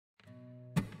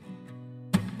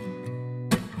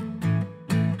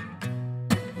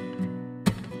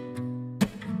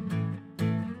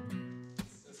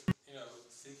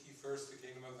first the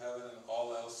kingdom of heaven, and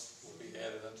all else will be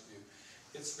added unto you.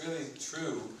 It's really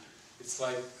true. It's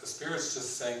like the Spirit's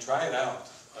just saying, try it out.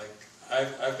 Like,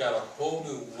 I've got a whole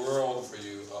new world for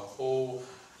you, a whole,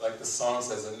 like the song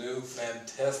says, a new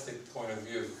fantastic point of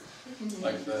view.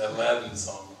 Like the Aladdin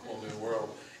song, a whole new world.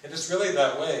 And it's really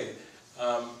that way.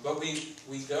 But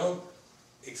we don't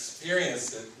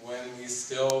experience it when we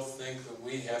still think that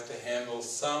we have to handle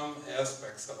some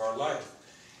aspects of our life.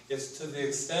 It's to the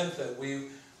extent that we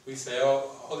say, oh,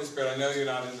 Holy Spirit, I know you're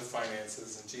not into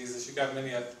finances, and Jesus, you've got too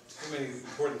many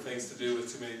important things to do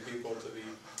with too many people to be,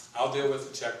 I'll deal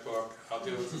with the checkbook, I'll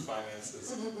deal with the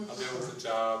finances, I'll deal with the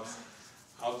jobs,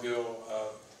 I'll deal,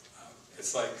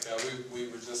 it's like we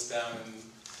were just down in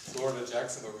Florida,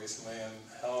 Jacksonville recently, and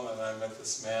Helen and I met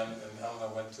this man, and Helen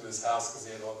and I went to his house because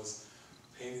he had all this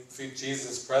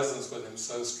Jesus' presence with him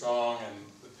so strong, and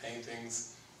the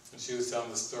paintings, and she was telling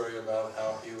the story about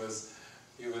how he was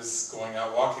going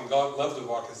out walking. God loved to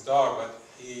walk his dog, but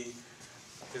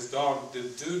his dog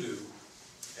did doo-doo,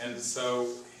 and so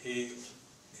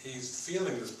he's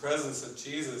feeling this presence of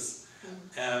Jesus,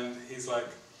 and he's like,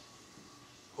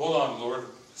 hold on, Lord,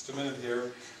 just a minute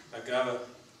here, I've got to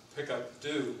pick up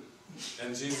doo.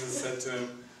 And Jesus said to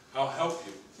him, I'll help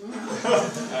you.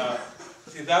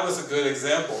 See, that was a good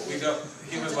example.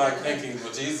 He was like thinking,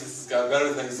 well, Jesus has got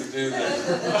better things to do than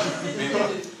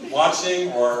be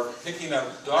watching or picking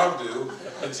up dog doo.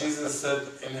 And Jesus said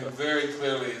in him very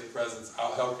clearly his presence,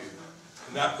 I'll help you.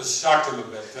 And that was shocked him a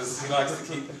bit, because he likes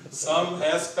to keep some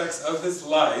aspects of his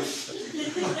life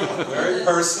very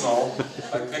personal,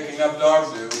 like picking up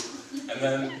dog doo, and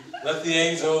then let the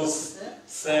angels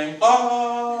sing,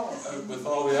 ah, with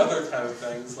all the other kind of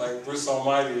things, like Bruce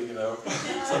Almighty,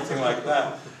 something like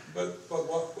that. But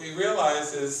what we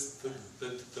realize is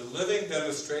the living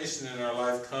demonstration in our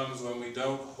life comes when we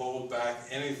don't hold back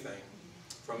anything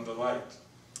from the light.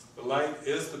 The light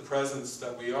is the presence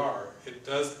that we are. It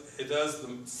does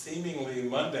the seemingly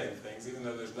mundane things, even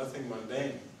though there's nothing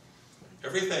mundane.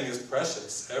 Everything is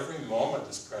precious. Every moment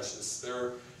is precious.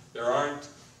 There aren't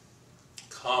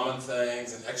common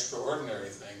things and extraordinary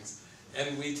things.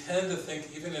 And we tend to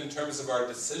think, even in terms of our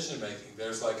decision-making,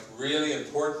 there's like really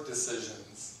important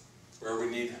decisions where we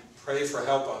need to pray for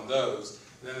help on those.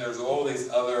 And then there's all these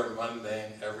other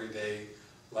mundane, everyday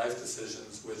life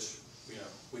decisions which,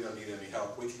 we don't need any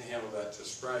help. We can handle that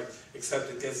just right, except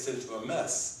it gets into a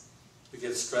mess. We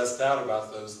get stressed out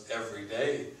about those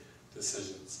everyday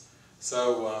decisions.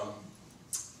 So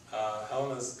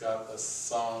Helena's got a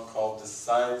song called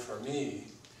Decide for Me,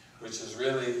 which is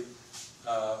really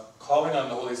calling on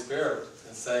the Holy Spirit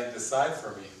and saying, decide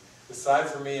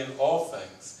for me in all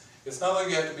things. It's not like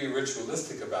you have to be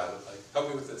ritualistic about it, like, help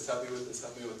me with this, help me with this,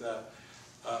 help me with that.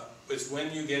 It's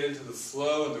when you get into the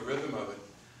flow and the rhythm of it.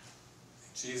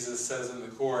 Jesus says in the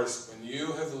chorus, when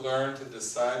you have learned to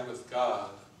decide with God,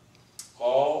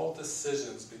 all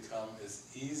decisions become as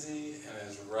easy and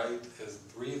as right as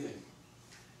breathing.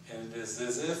 And it is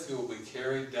as if you will be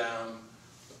carried down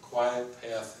a quiet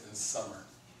path in summer.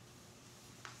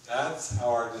 That's how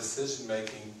our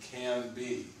decision-making can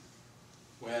be,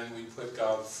 when we put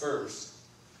God first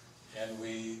and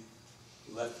we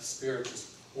let the Spirit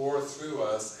just pour through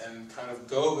us and kind of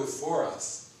go before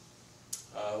us,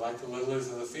 like the lilies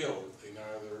of the field. They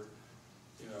neither,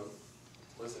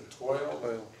 was it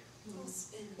toil?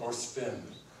 Or spin.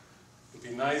 It'd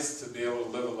be nice to be able to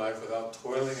live a life without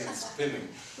toiling and spinning.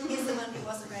 He's the one who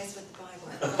wasn't raised with the Bible.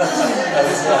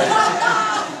 That's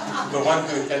right. The one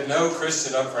who had no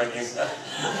Christian upbringing.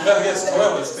 Well, yes,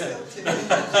 toil and spin.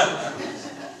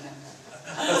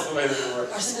 That's the way that it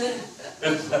works.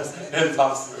 It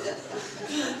pops through.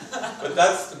 But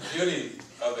that's the beauty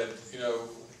of it,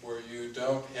 where you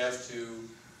don't have to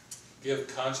give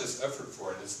conscious effort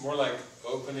for it. It's more like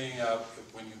opening up.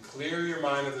 When you clear your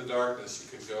mind of the darkness,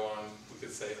 you could go on, we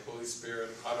could say, Holy Spirit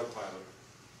autopilot,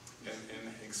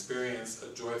 and experience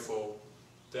a joyful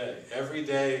day. Every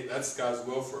day, that's God's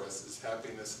will for us, is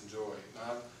happiness and joy.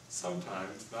 Not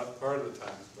sometimes, not part of the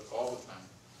time, but all the time.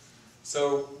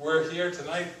 So we're here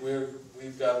tonight.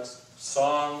 We've got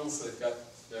songs, they've got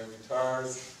their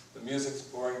guitars, the music's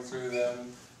pouring through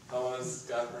them, Helena's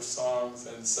got her songs,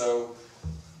 and so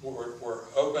we're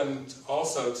open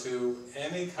also to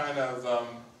any kind of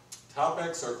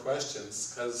topics or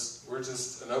questions, because we're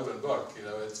just an open book.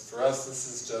 For us, this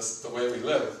is just the way we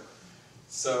live.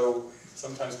 So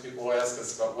sometimes people ask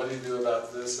us about, what do you do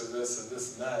about this or this and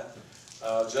this and that.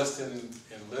 Just in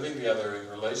living together, in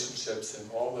relationships, in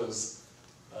all those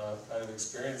kind of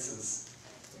experiences,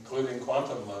 including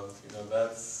quantum love,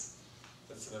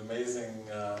 that's an amazing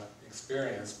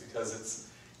experience, because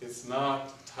it's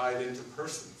not tied into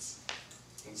persons.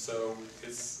 And so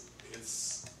it's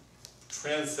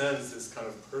transcends this kind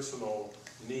of personal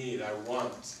need, I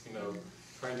want, you know,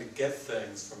 trying to get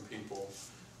things from people,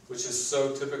 which is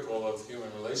so typical of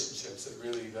human relationships. It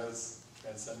really does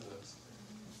transcend those.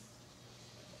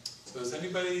 So does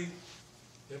anybody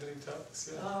have any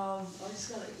topics? Yeah. I just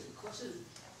got a question.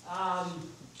 I'll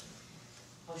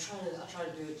try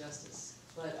to do it justice.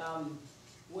 But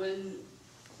when,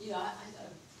 you know,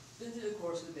 I've been through the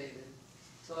course with David,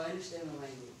 so I understand the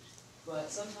language. But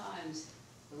sometimes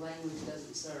the language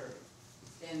doesn't serve.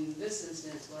 In this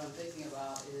instance, what I'm thinking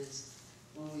about is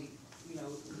when we, you know,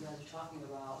 you guys are talking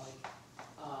about like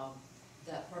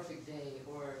that perfect day,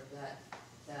 or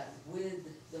that with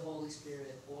the Holy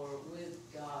Spirit or with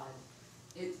God,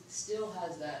 it still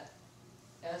has that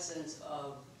essence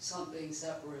of something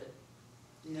separate,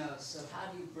 you know. So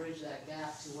how do you bridge that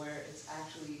gap to where it's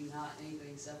actually not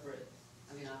anything separate?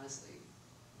 I mean, honestly,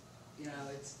 you know,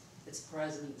 it's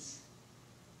presence.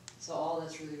 So all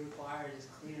that's really required is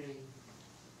clearing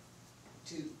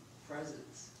to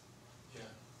presence.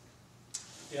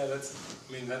 Yeah,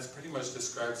 that's pretty much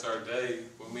describes our day.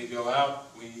 When we go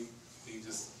out, we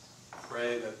just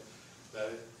pray that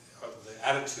the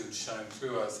attitude shine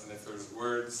through us, and if there's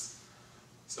words,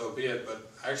 so be it. But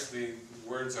actually,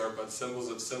 words are but symbols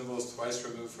of symbols, twice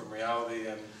removed from reality.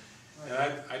 And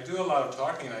I do a lot of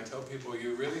talking, and I tell people,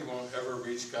 you really won't ever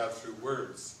reach God through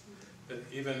words. That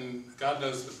even God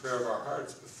knows the prayer of our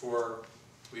hearts before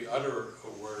we utter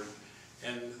a word.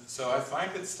 And so I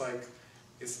find it's like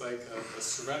a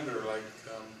surrender. Like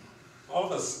all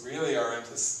of us really are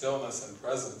into stillness and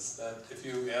presence. That if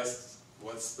you ask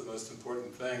what's the most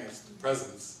important thing, it's the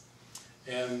presence.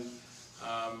 And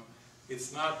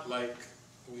it's not like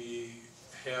we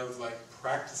have like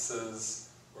practices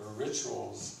or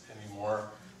rituals anymore.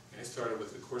 I started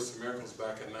with the Course in Miracles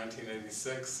back in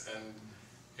 1986,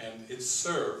 and it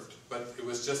served, but it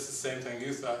was just the same thing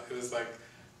you thought. It was like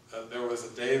there was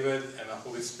a David and a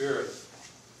Holy Spirit,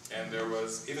 and there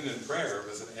was, even in prayer, it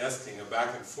was an asking, a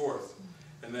back and forth.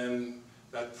 And then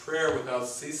that prayer without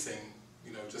ceasing,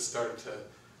 you know, just started to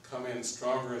come in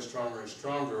stronger and stronger and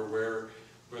stronger, where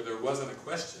there wasn't a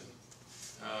question.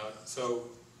 So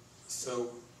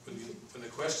when the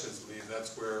questions leave,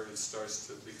 that's where it starts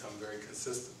to become very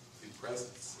consistent, the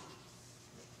presence.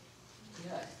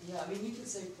 Yeah. I mean, you could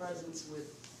say presence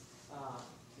with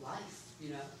life, you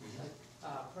know,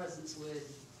 like presence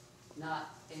with not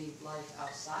any life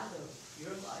outside of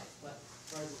your life, but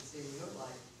presence in your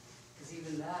life, because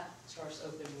even that starts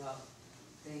opening up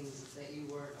things that you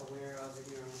weren't aware of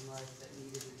in your own life that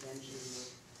needed attention, or,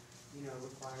 you know,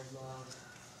 required love.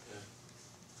 Yeah.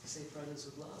 Say presence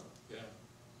with love. Yeah,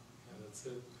 that's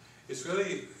it. It's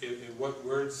really in what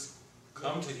words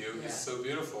come to you is so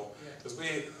beautiful, because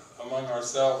we, among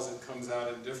ourselves, it comes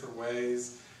out in different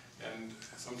ways, and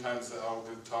sometimes I'll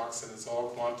give talks and it's all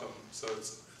quantum, so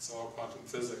it's all quantum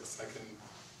physics. I can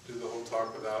do the whole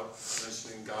talk without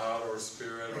mentioning God or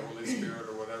Spirit or Holy Spirit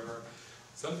or whatever.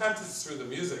 Sometimes it's through the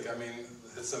music. I mean,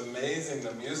 it's amazing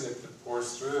the music that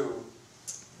pours through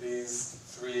these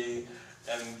three,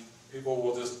 and people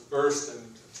will just burst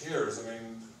into tears. I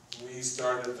mean, we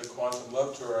started the Quantum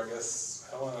Love Tour, I guess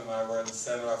Helen and I were in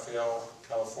San Rafael,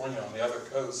 California, on the other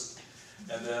coast,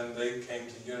 and then they came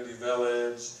to Unity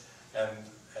Village, and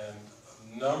a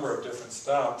number of different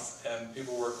stops, and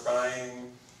people were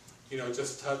crying, you know,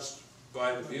 just touched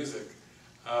by the music.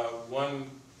 One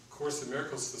Course in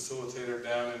Miracles facilitator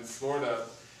down in Florida,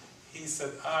 he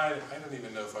said, I don't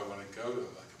even know if I want to go to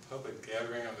like a public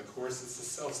gathering on the Course. It's a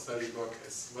self-study book.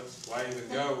 Why even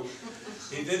go?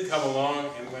 He did come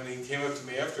along, and when he came up to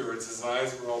me afterwards, his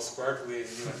eyes were all sparkly, and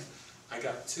he went, I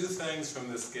got two things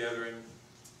from this gathering: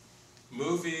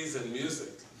 movies and music.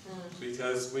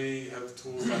 Because we have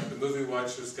tools like the Movie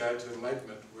Watcher's Guide to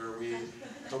Enlightenment, where we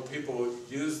help people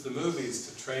use the movies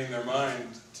to train their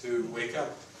mind to wake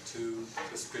up to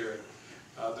the Spirit.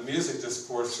 The music just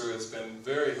pours through. It's been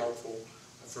very helpful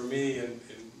for me in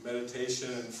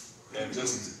meditation and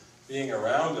just being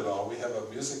around it all. We have a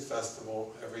music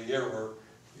festival every year where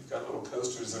we've got little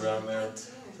coasters around there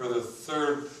for the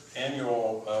 3rd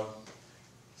annual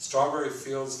Strawberry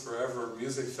Fields Forever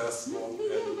Music Festival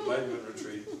and Enlightenment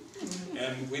Retreat.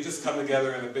 And we just come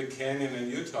together in a big canyon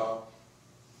in Utah,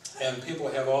 and people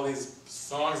have all these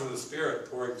songs of the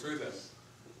Spirit pouring through them.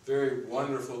 Very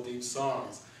wonderful, deep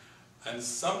songs. And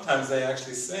sometimes they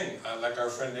actually sing. Like our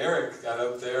friend Eric got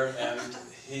up there and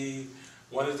he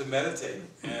wanted to meditate.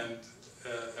 And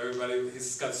everybody,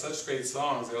 he's got such great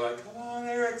songs. They're like, come on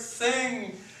Eric,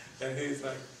 sing! And he's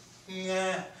like,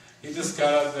 nah. He just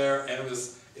got up there, and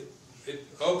it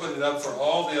opened it up for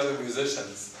all the other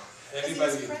musicians. He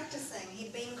was practicing.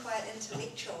 He'd been quite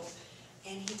intellectual,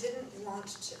 and he didn't want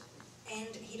to.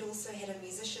 And he'd also had a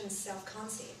musician's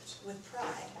self-concept with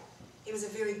pride. He was a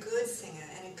very good singer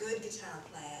and a good guitar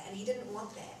player, and he didn't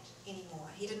want that anymore.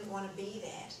 He didn't want to be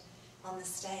that on the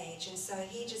stage, and so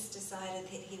he just decided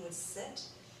that he would sit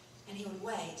and he would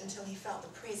wait until he felt the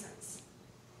presence.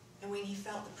 And when he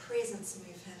felt the presence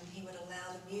move him, he would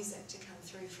allow the music to come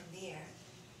through from there.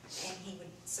 And he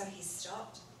would, so he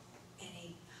stopped, and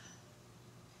he,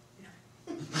 no.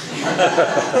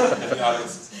 And the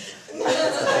audience. No,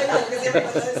 that's okay, because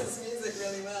everyone knows this music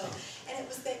really well. And it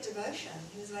was that devotion.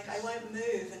 He was like, I won't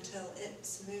move until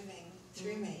it's moving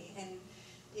through me. And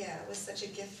yeah, it was such a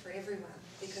gift for everyone,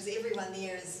 because everyone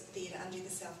there is there to undo the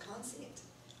self-concept.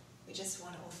 We just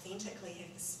want to authentically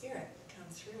have the spirit come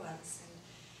through us.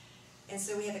 And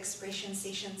so we have expression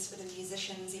sessions for the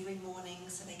musicians every morning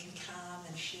so they can come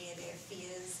and share their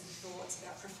fears and thoughts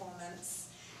about performance.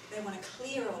 They want to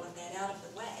clear all of that out of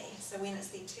the way, so when it's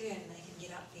their turn they can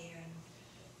get up there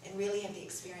and really have the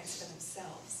experience for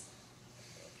themselves.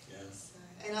 Yes. So,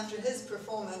 and after his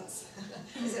performance,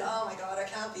 he said, oh my God, I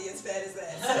can't be as bad as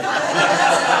that.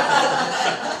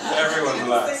 Everyone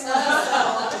relaxed.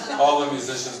 All the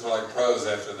musicians were like pros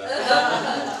after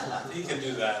that. He can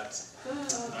do that.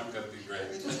 I'm going to be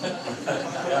great.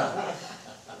 Yeah.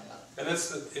 And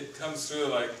it comes through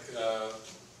like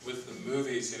with the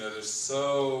movies, you know, there's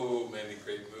so many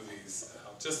great movies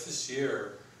out. Just this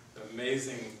year, an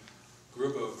amazing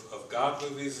group of God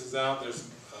movies is out. There's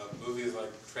movies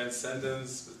like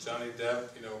Transcendence with Johnny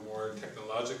Depp, you know, more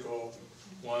technological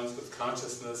ones with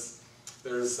consciousness.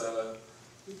 There's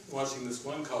watching this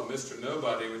one called Mr.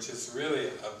 Nobody, which is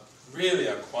really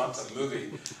a quantum movie.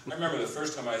 I remember the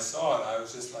first time I saw it, I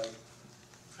was just like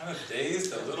kind of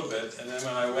dazed a little bit, and then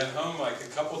when I went home, like a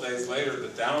couple days later, the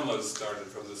download started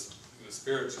from this. The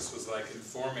Spirit just was like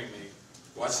informing me,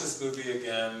 watch this movie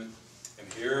again,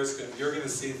 and you're going to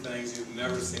see things you've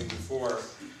never seen before.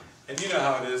 And you know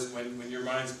how it is, when your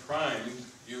mind's primed,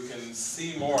 you can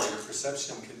see more, your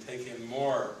perception can take in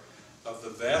more of the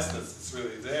vastness that's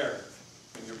really there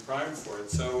when you're primed for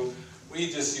it. So we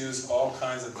just use all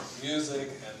kinds of music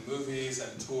and movies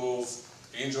and tools,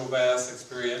 angel baths,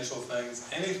 experiential things,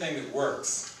 anything that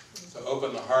works to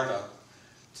open the heart up,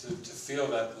 to feel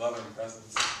that love and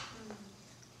presence.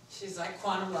 She's like,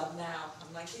 quantum love now.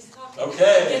 I'm like, he's talking.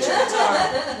 Okay. Get your guitar.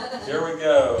 Here we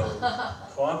go.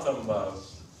 Quantum love.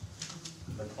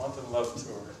 The Quantum Love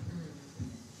Tour.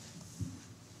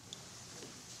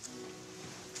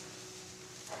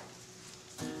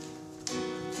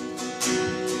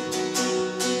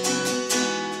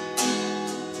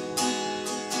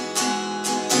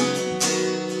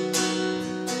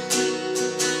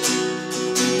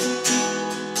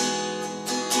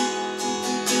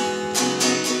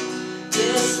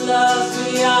 Love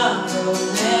beyond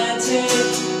romantic.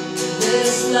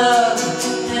 This love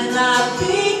cannot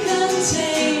be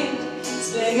contained. It's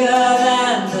bigger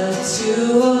than the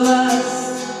two of us.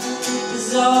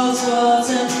 Dissolves walls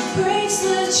and breaks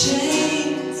the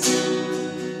chains.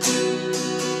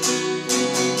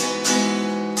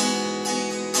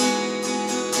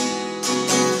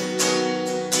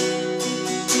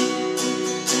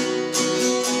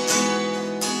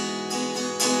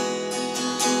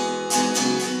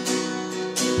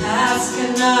 Past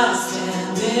cannot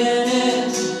stand in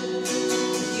it.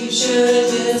 The future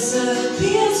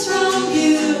disappears from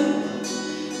view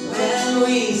when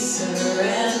we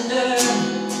surrender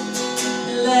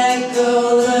and let go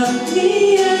of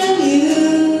me and you.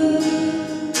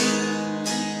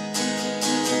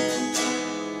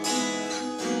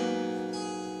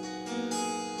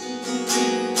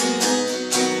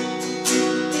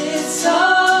 It's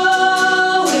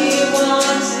all we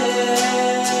wanted.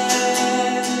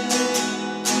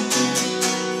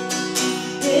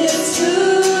 It's who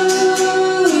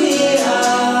we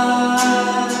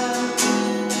are.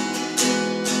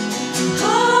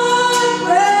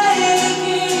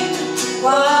 Heartbreaking,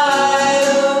 wide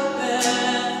open,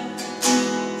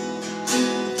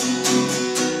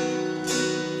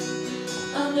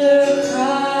 under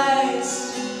Christ's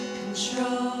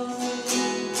control,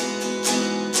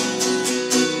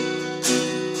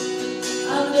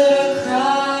 under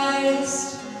Christ's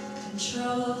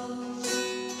control.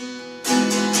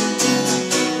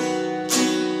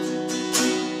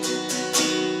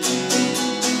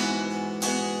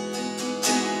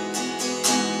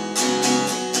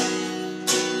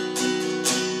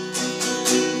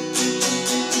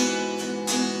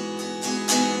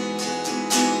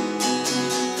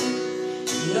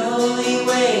 The only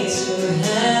way to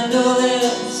handle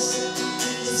this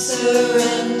is to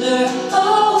surrender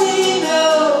all we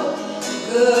know, the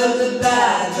good, the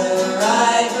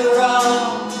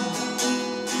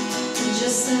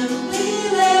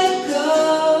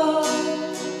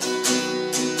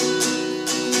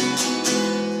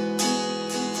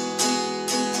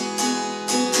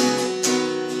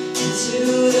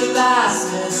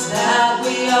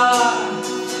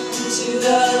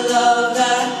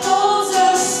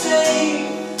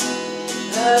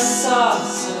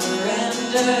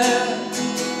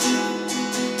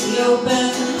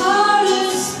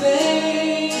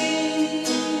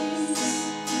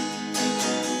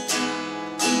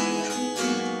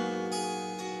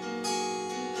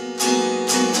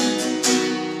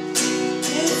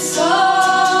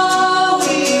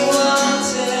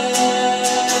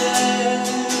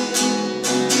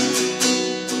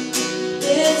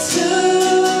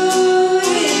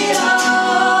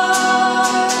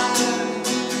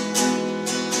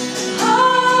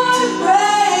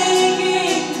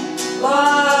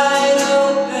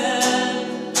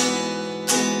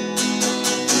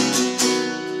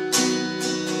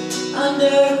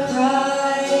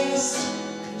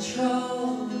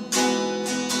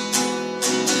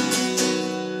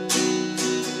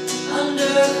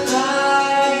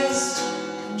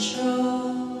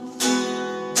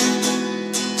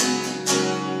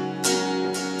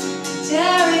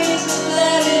daring to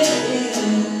let it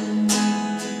in,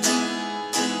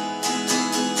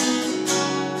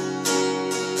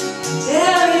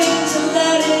 daring to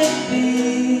let it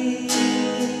be,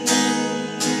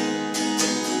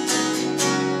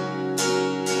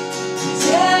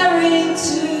 daring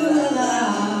to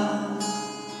allow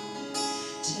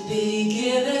to be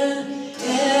given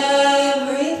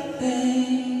everything.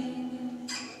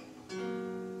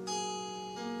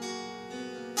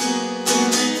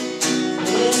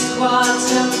 It's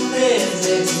quantum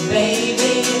physics,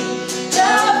 baby.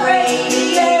 Love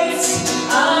radiates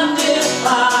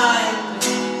undefined.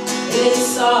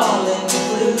 It's all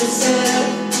inclusive.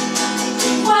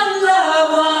 One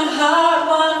love, one heart,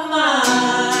 one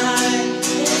mind.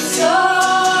 It's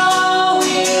all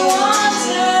we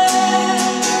wanted.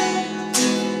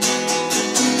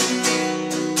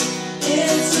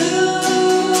 It's who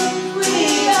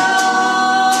we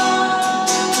are.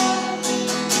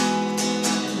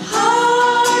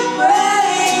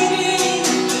 Heartbreaking,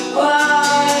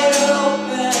 wide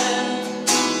open.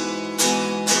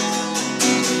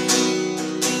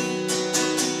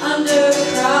 Under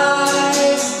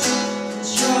Christ's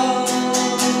control.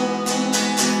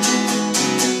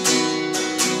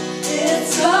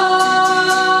 It's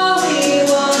all we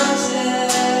wanted.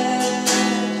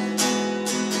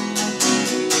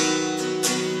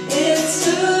 It's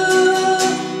who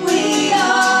we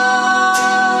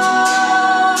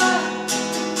are.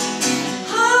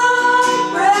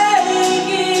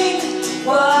 Heartbreaking,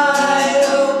 wide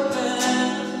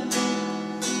open.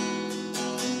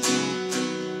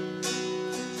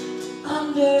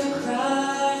 Under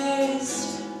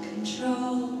Christ's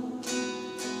control.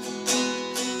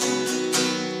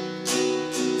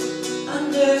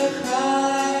 Under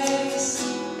Christ's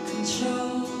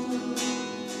control.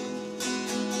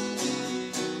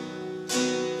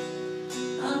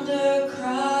 Under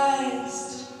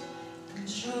Christ's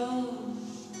control.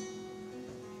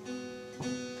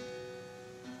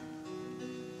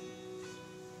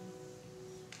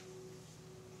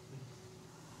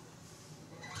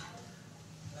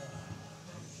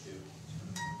 Thank you.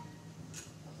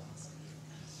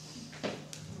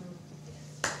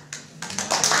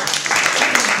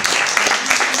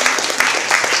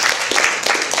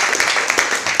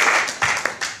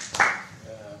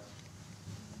 Yeah.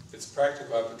 It's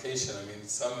practical application. I mean,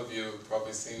 some of you have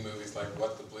probably seen movies like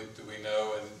What the Bleep Do We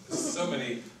Know? And there's so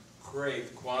many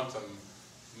great quantum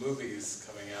movies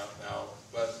coming out now.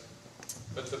 But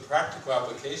the practical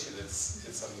application,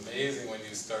 it's amazing when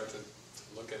you start to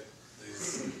look at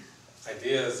these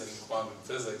ideas in quantum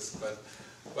physics.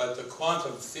 But the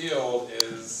quantum field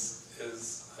is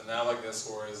analogous,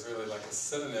 or is really like a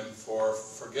synonym for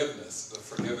forgiveness, the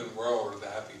forgiven world or the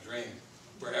happy dream,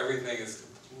 where everything is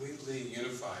completely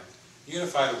unified.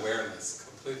 Unified awareness,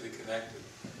 completely connected.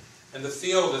 And the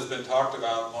field has been talked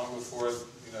about long before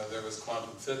there was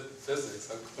quantum physics.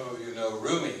 Some of you know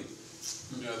Rumi.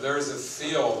 There's a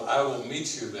field, I will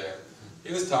meet you there.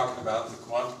 He was talking about the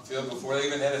quantum field before they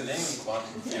even had a name,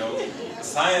 quantum field. The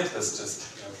scientists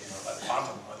just, like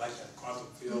quantum, I like that quantum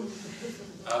field.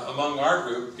 Among our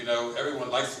group, everyone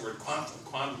likes the word quantum,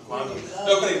 quantum, quantum.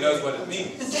 Nobody knows what it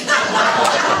means. You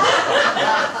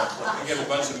get a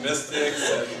bunch of mystics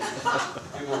and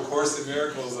people with Course in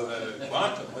Miracles and then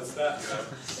quantum, what's that?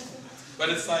 But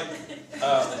it's like,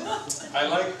 I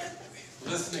like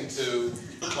listening to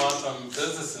quantum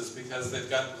physicists because they've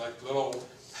got like little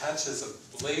patches of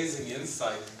blazing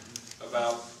insight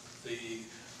about the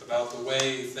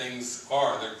way things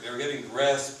are. They're getting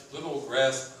little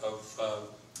grasp of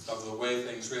the way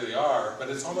things really are. But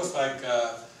it's almost like,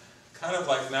 kind of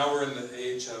like now we're in the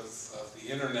age of the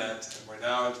internet, and we're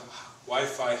now into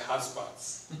Wi-Fi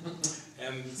hotspots.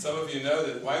 And some of you know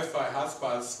that Wi-Fi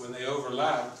hotspots, when they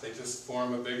overlap, they just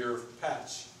form a bigger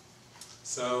patch.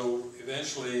 So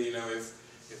eventually, if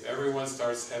everyone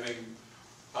starts having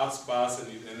hotspots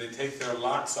and they take their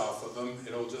locks off of them,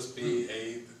 it'll just be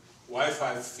a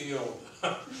Wi-Fi field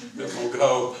that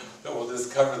will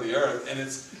just cover the earth. And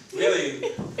it's really,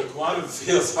 the quantum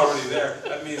field's already there.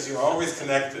 That means you're always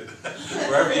connected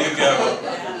wherever you go.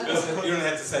 You don't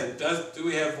have to say, do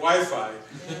we have Wi-Fi?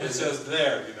 It's just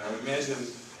there, Imagine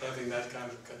having that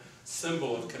kind of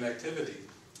symbol of connectivity.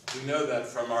 We know that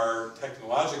from our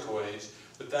technological age,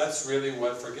 but that's really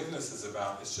what forgiveness is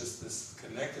about. It's just this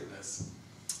connectedness.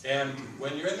 And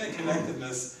when you're in that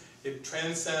connectedness, it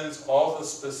transcends all the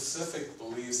specific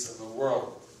beliefs of the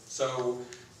world. So,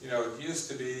 it used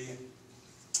to be,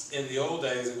 in the old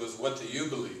days, it was, what do you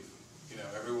believe?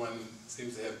 Everyone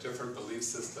seems to have different belief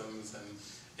systems,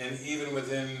 and even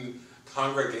within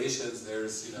congregations,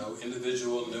 there's, you know,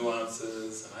 individual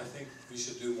nuances, and I think we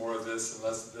should do more of this and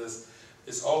less of this.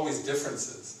 It's always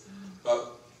differences.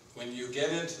 But when you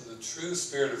get into the true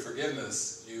spirit of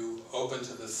forgiveness, you open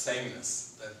to the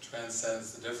sameness that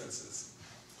transcends the differences.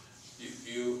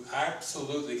 You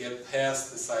absolutely get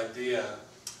past this idea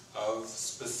of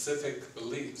specific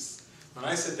beliefs. When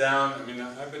I sit down, I mean,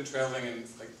 I've been traveling in,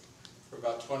 like, for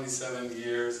about 27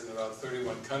 years in about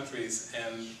 31 countries,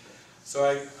 and so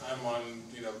I'm on,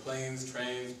 you know, planes,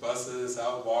 trains, buses,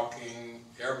 out walking,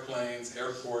 airplanes,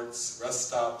 airports, rest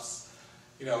stops.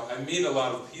 You know, I meet a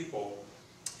lot of people,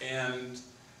 and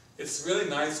it's really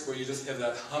nice where you just have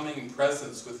that humming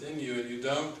presence within you, and you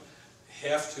don't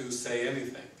have to say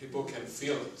anything. People can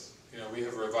feel it. You know, we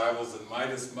have revivals in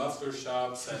Midas muffler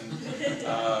shops, and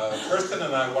Kirsten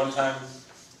and I, one time,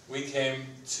 we came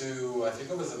to, I think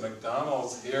it was a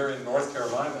McDonald's here in North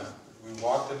Carolina. We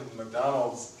walked into the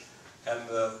McDonald's, and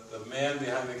the man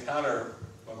behind the counter,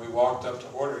 when we walked up to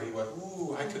order, he went,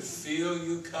 "Ooh, I could feel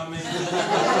you coming 20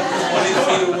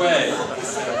 feet away," he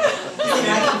said.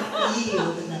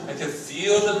 I could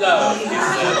feel the love, he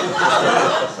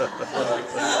said. We're like,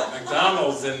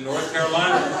 McDonald's in North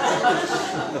Carolina.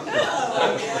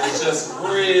 It just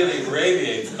really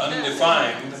radiates,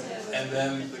 undefined, and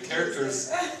then the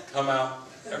characters come out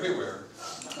everywhere.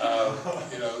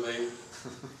 You know, the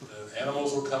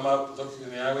animals will come up, look you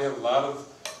in the eye. We have a lot of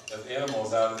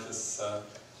animals out at this.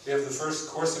 We have the first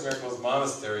Course in Miracles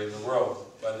monastery in the world,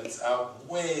 but it's out,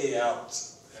 way out.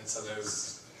 And so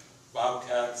there's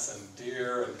bobcats and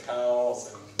deer and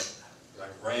cows and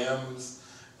like rams,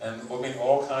 and I mean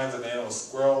all kinds of animals,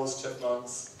 squirrels,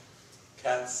 chipmunks,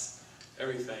 cats,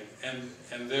 everything. And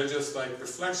they're just like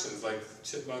reflections, like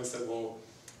chipmunks that will,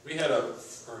 we had it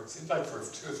seemed like for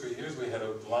 2 or 3 years we had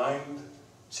a blind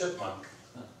chipmunk.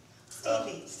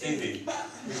 Stevie.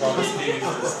 We call him Stevie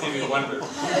for Stevie Wonder.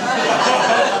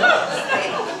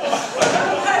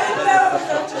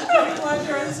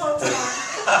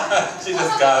 She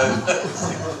just got it.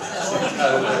 She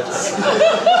got it.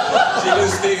 She knew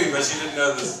Stevie, but she didn't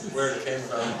know where it came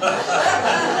from.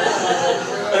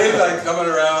 But he's like coming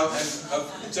around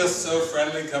and just so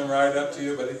friendly, come right up to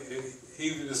you, but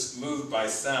he just moved by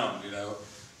sound, you know.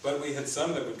 But we had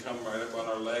some that would come right up on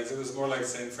our legs. It was more like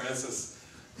St. Francis.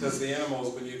 Because the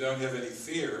animals, when you don't have any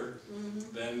fear,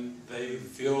 then they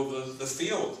feel the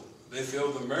field. They feel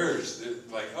the merge. They're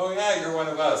like, "Oh yeah, you're one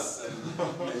of us," and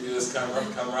you just come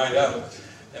right up.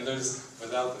 And there's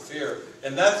without the fear.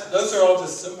 And those are all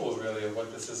just symbols, really, of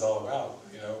what this is all about.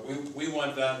 You know, we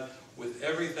want that with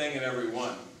everything and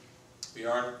everyone. We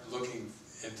aren't looking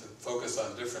to focus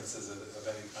on differences of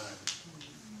any kind.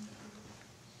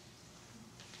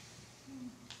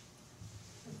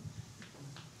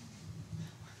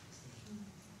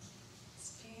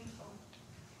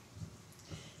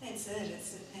 That's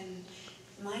it. And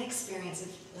my experience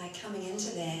of like coming into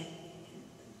that,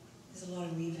 there's a lot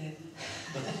of reverb.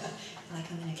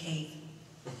 Like I'm in a cave.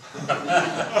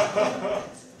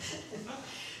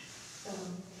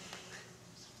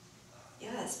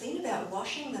 Yeah, it's been about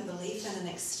washing the belief in an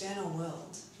external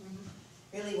world.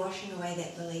 Really washing away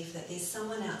that belief that there's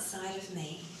someone outside of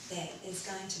me that is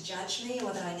going to judge me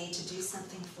or that I need to do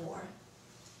something for.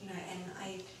 You know, and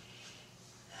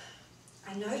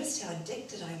I noticed how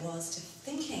addicted I was to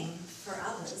thinking for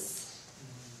others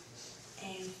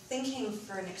and thinking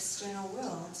for an external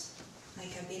world.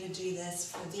 Like, I better do this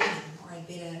for them, or I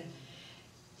better,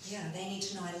 yeah, they need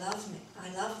to know I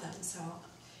love them. So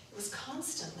it was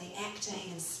constantly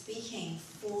acting and speaking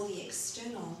for the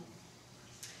external.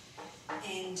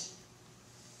 And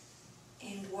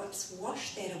what's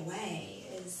washed that away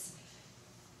is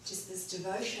just this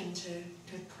devotion to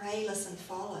pray, listen,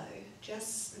 follow.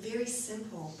 Just very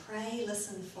simple, pray,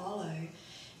 listen, follow.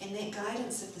 And that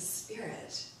guidance of the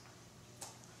Spirit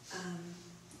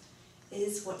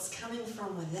is what's coming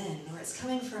from within, or it's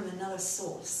coming from another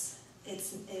source.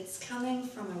 It's coming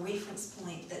from a reference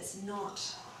point that's not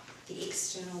the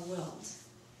external world.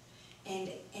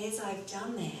 And as I've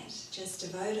done that, just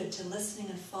devoted to listening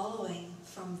and following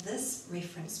from this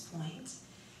reference point,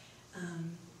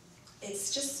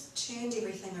 it's just turned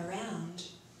everything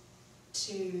around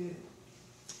to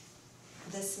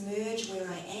this merge where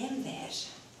I am that.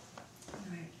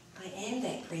 I am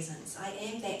that presence. I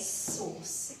am that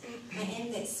source. I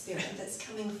am that spirit that's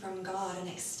coming from God and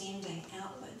extending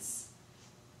outwards,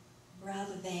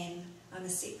 rather than I'm a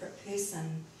separate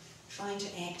person trying to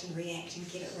act and react and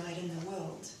get it right in the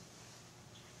world.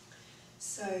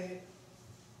 So,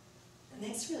 and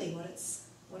that's really what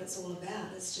it's all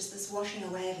about. It's just this washing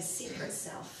away of a separate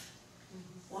self,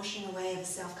 washing away of a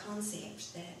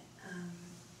self-concept that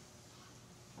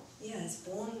is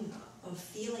born of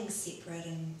feeling separate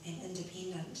and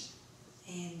independent,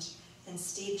 and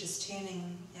instead just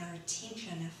turning our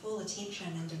attention, our full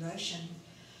attention and devotion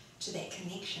to that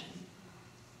connection.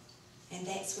 And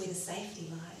that's where the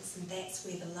safety lies, and that's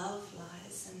where the love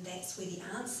lies, and that's where the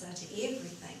answer to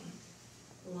everything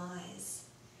lies.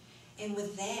 And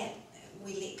with that,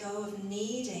 we let go of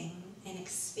needing and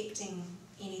expecting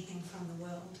anything from the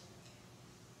world.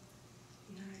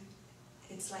 You know,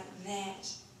 it's like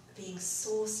that, being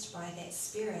sourced by that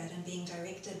spirit and being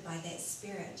directed by that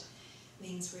spirit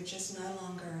means we're just no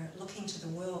longer looking to the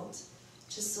world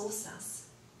to source us,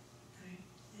 you know,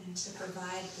 and to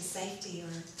provide the safety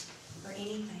or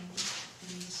anything.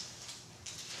 And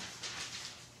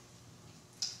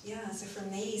yeah, so for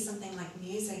me, something like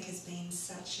music has been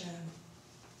such a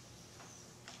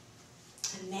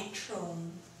natural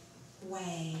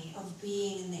way of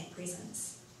being in that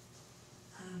presence.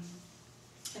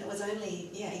 And it was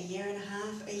only, a year ago,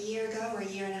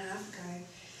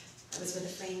 I was with a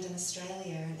friend in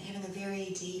Australia and having a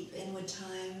very deep inward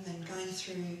time and going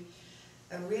through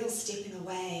a real stepping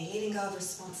away, letting go of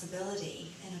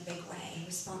responsibility in a big way.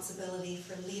 Responsibility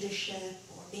for leadership,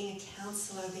 or being a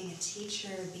counsellor, being a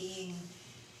teacher, being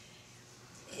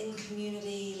in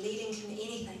community, leading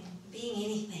anything, being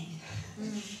anything.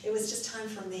 Mm-hmm. It was just time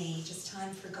for me, just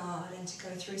time for God, and to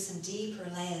go through some deeper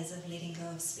layers of letting go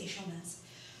of specialness.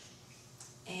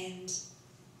 And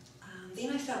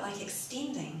then I felt like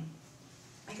extending.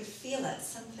 I could feel it,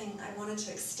 something I wanted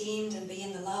to extend and be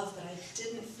in the love, but I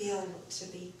didn't feel to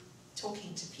be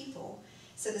talking to people.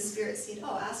 So the Spirit said,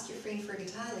 ask your friend for a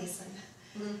guitar lesson.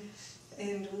 Mm-hmm.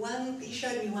 And he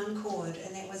showed me one chord,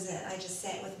 and that was it. I just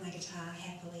sat with my guitar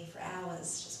happily for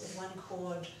hours, just with one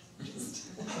chord,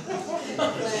 just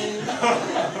playing.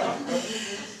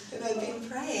 And I'd been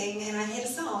praying, and I had a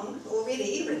song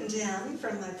already written down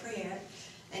from my prayer.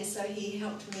 And so he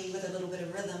helped me with a little bit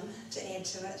of rhythm to add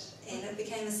to it, and it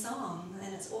became a song,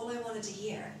 and it's all I wanted to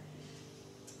hear.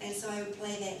 And so I would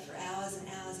play that for hours and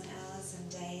hours and hours and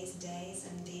days,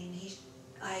 and then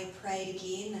I prayed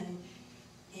again,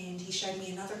 and he showed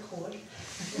me another chord. And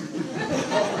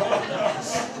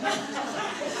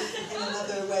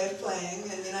another way of playing,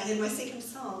 and then I had my second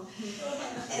song.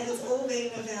 And it's all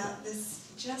been about this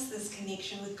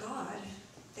connection with God.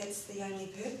 That's the only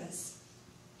purpose.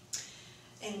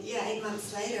 And 8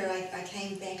 months later, I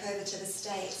came back over to the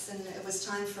States, and it was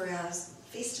time for our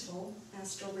festival, our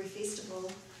Strawberry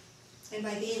Festival. And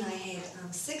by then I had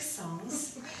 6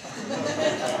 songs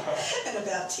and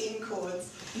about 10 chords.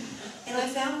 And I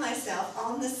found myself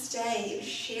on the stage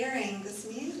sharing this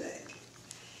music.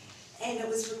 And it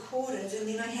was recorded, and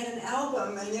then I had an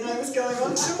album, and then I was going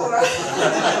on tour.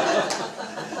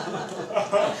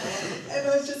 And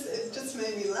it just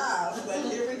made me laugh. Like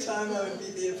every time I would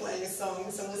be there playing a song,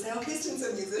 someone would say, Kirsten's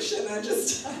a musician. I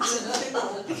just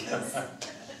giggle, because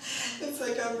it's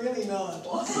like I'm really not.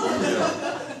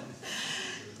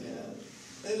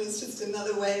 It was just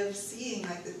another way of seeing,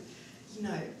 like,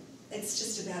 it's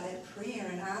just about that prayer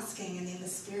and asking, and then the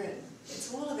Spirit.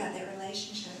 It's all about that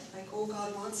relationship. Like, all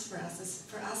God wants for us is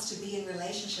for us to be in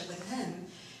relationship with Him,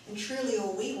 and truly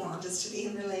all we want is to be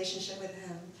in relationship with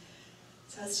Him.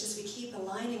 So it's just we keep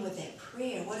aligning with that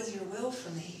prayer. What is your will for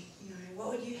me? What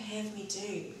would you have me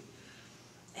do?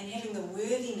 And having the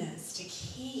worthiness to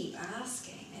keep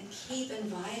asking and keep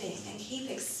inviting and keep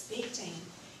expecting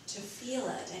to feel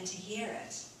it and to hear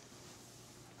it.